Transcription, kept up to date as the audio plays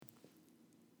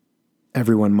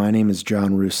Everyone, my name is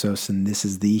John Russos, and this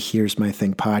is the Here's My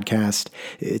Thing podcast.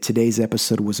 Today's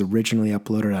episode was originally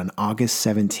uploaded on August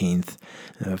 17th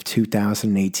of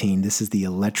 2018. This is the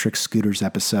electric scooters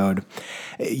episode.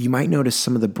 You might notice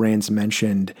some of the brands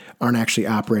mentioned aren't actually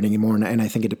operating anymore, and I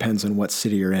think it depends on what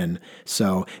city you're in.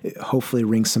 So hopefully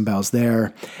ring some bells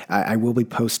there. I will be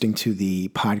posting to the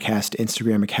podcast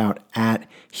Instagram account at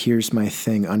Here's My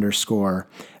Thing _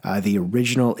 the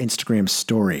original Instagram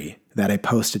story that I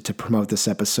posted to promote this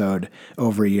episode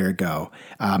over a year ago.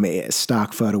 A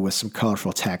stock photo with some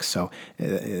colorful text, so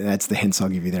that's the hints I'll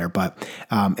give you there. But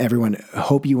everyone,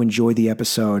 hope you enjoy the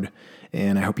episode,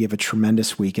 and I hope you have a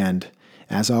tremendous weekend.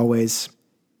 As always,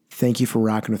 thank you for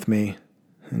rocking with me.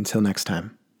 Until next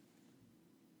time.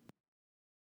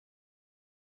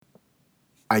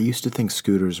 I used to think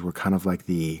scooters were kind of like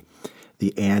the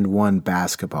and one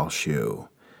basketball shoe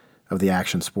of the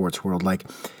action sports world. Like,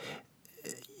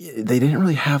 they didn't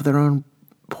really have their own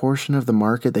portion of the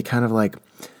market. They kind of like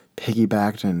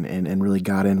piggybacked and really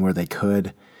got in where they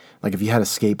could. Like if you had a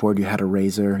skateboard, you had a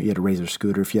Razor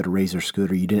scooter. If you had a Razor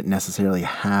scooter, you didn't necessarily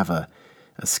have a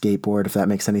skateboard, if that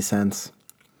makes any sense.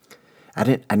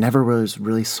 I never was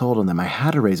really sold on them. I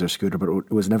had a Razor scooter, but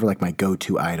it was never like my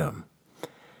go-to item.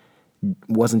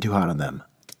 Wasn't too hot on them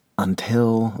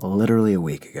until literally a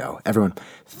week ago. Everyone,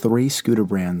 3 scooter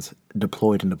brands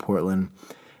deployed into Portland.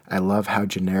 I love how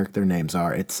generic their names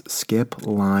are. It's Skip,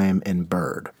 Lime, and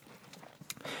Bird.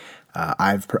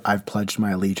 I've pledged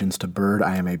my allegiance to Bird.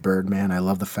 I am a Bird man. I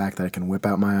love the fact that I can whip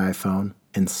out my iPhone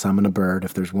and summon a bird.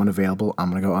 If there's one available, I'm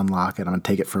going to go unlock it. I'm going to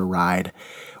take it for a ride.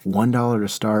 $1 to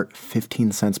start,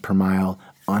 15 cents per mile.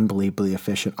 Unbelievably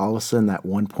efficient. All of a sudden, that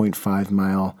 1.5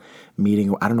 mile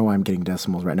meeting, I don't know why I'm getting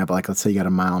decimals right now, but like let's say you got a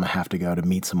mile and a half to go to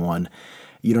meet someone.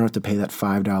 You don't have to pay that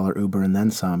 $5 Uber and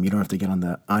then some. You don't have to get on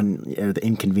the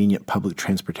inconvenient public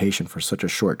transportation for such a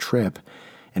short trip.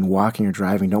 And walking or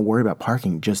driving, don't worry about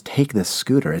parking. Just take this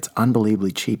scooter. It's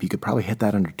unbelievably cheap. You could probably hit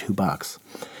that under $2.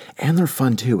 And they're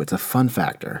fun too. It's a fun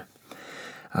factor.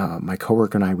 My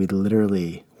coworker and I, we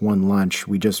literally, one lunch,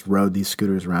 we just rode these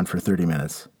scooters around for 30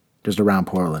 minutes, just around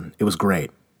Portland. It was great.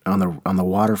 On the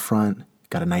waterfront,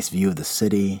 got a nice view of the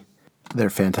city. They're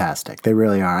fantastic. They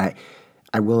really are.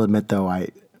 I will admit, though, I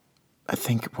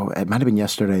think it might have been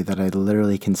yesterday that I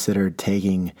literally considered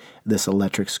taking this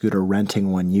electric scooter,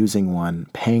 renting one, using one,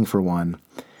 paying for one,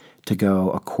 to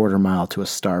go a quarter mile to a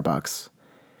Starbucks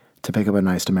to pick up a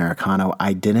nice Americano.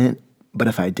 I didn't, but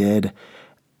if I did,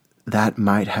 that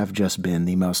might have just been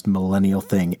the most millennial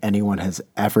thing anyone has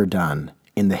ever done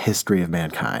in the history of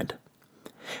mankind.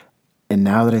 And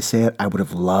now that I say it, I would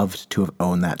have loved to have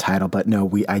owned that title, but no,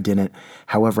 I didn't.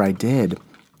 However, I did.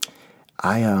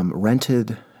 I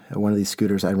rented one of these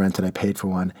scooters. I paid for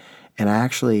one. And I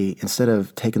actually, instead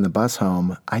of taking the bus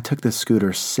home, I took this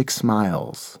scooter 6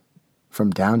 miles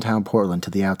from downtown Portland to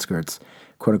the outskirts,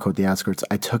 quote unquote, the outskirts.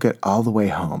 I took it all the way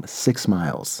home, 6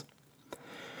 miles.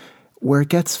 Where it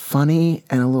gets funny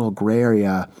and a little gray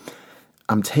area,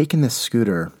 I'm taking this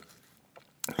scooter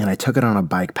and I took it on a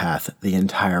bike path the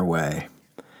entire way.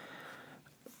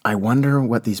 I wonder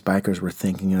what these bikers were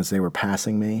thinking as they were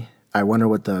passing me. I wonder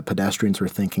what the pedestrians were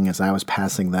thinking as I was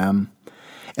passing them.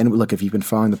 And look, if you've been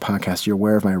following the podcast, you're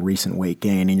aware of my recent weight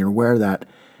gain, and you're aware that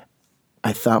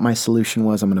I thought my solution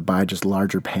was I'm going to buy just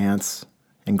larger pants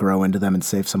and grow into them and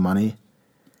save some money.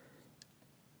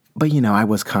 But, I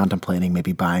was contemplating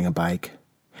maybe buying a bike.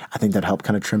 I think that helped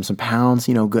kind of trim some pounds,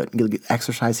 good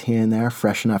exercise here and there,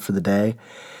 fresh enough for the day.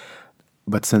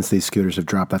 But since these scooters have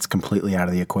dropped, that's completely out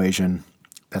of the equation.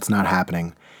 That's not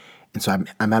happening. And so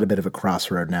I'm at a bit of a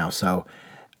crossroad now. So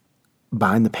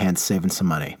buying the pants, saving some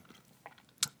money.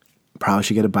 Probably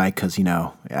should get a bike because,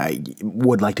 I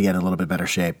would like to get in a little bit better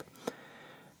shape.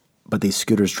 But these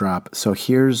scooters drop. So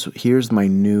here's my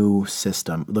new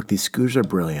system. Look, these scooters are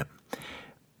brilliant.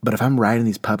 But if I'm riding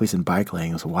these puppies in bike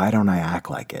lanes, why don't I act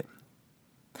like it?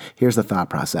 Here's the thought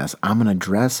process. I'm going to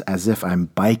dress as if I'm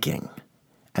biking,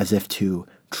 as if to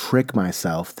trick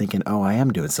myself thinking, oh, I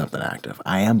am doing something active.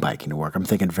 I am biking to work. I'm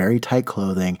thinking very tight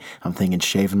clothing. I'm thinking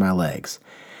shaving my legs.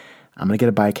 I'm going to get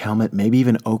a bike helmet, maybe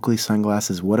even Oakley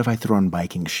sunglasses. What if I throw on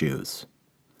biking shoes?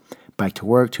 Bike to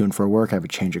work, to and for work. I have a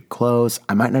change of clothes.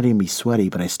 I might not even be sweaty,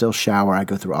 but I still shower. I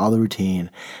go through all the routine.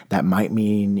 That might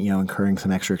mean, incurring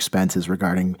some extra expenses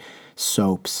regarding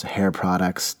soaps, hair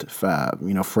products,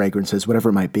 fragrances, whatever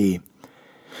it might be.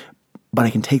 But I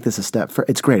can take this a step further.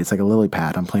 It's great. It's like a lily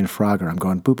pad. I'm playing Frogger. I'm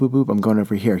going boop, boop, boop. I'm going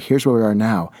over here. Here's where we are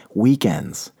now.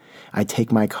 Weekends. I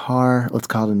take my car, let's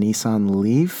call it a Nissan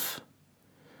Leaf,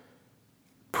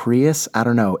 Prius, I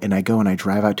don't know, and I go and I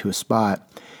drive out to a spot.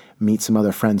 meet some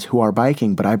other friends who are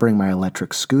biking, but I bring my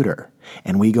electric scooter.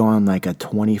 And we go on like a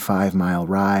 25-mile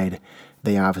ride.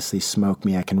 They obviously smoke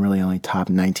me. I can really only top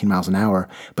 19 miles an hour,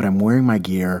 but I'm wearing my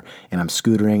gear and I'm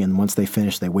scootering. And once they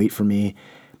finish, they wait for me.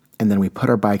 And then we put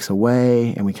our bikes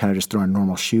away and we kind of just throw on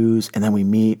normal shoes. And then we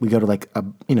meet, we go to like a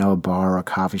bar or a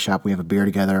coffee shop. We have a beer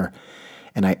together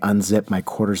and I unzip my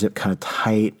quarter zip kind of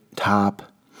tight top.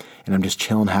 And I'm just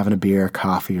chilling, having a beer,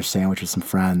 coffee or sandwich with some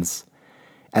friends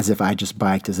as if I just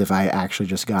biked, as if I actually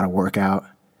just got a workout.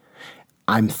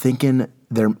 I'm thinking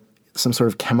there's some sort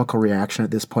of chemical reaction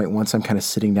at this point once I'm kind of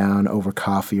sitting down over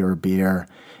coffee or a beer.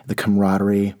 The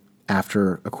camaraderie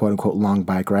after a quote-unquote long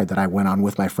bike ride that I went on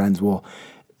with my friends will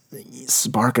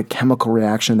spark a chemical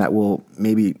reaction that will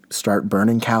maybe start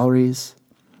burning calories.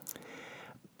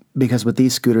 Because with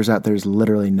these scooters out, there's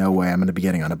literally no way I'm going to be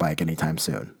getting on a bike anytime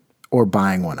soon. Or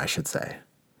buying one, I should say.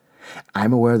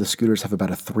 I'm aware the scooters have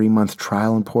about a 3-month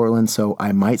trial in Portland, so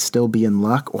I might still be in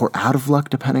luck or out of luck,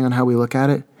 depending on how we look at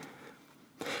it.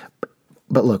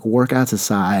 But look, workouts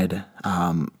aside,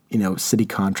 city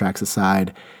contracts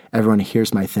aside, everyone,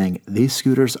 here's my thing. These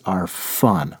scooters are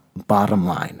fun, bottom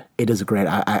line. It is great.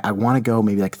 I want to go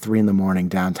maybe like 3 a.m.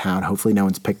 downtown. Hopefully no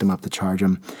one's picked them up to charge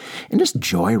them. And just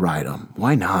joyride them.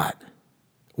 Why not?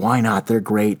 Why not? They're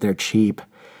great. They're cheap.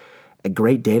 A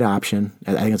great date option.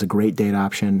 I think it's a great date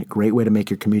option. Great way to make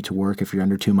your commute to work if you're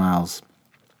under 2 miles.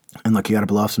 And look, you got to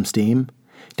blow off some steam.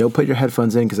 Don't put your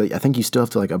headphones in because I think you still have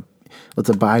to let's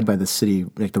abide by the city,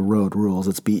 like the road rules.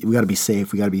 We got to be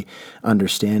safe. We got to be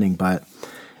understanding. But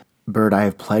Bird, I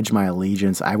have pledged my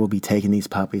allegiance. I will be taking these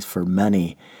puppies for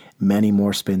many, many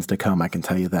more spins to come. I can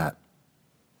tell you that.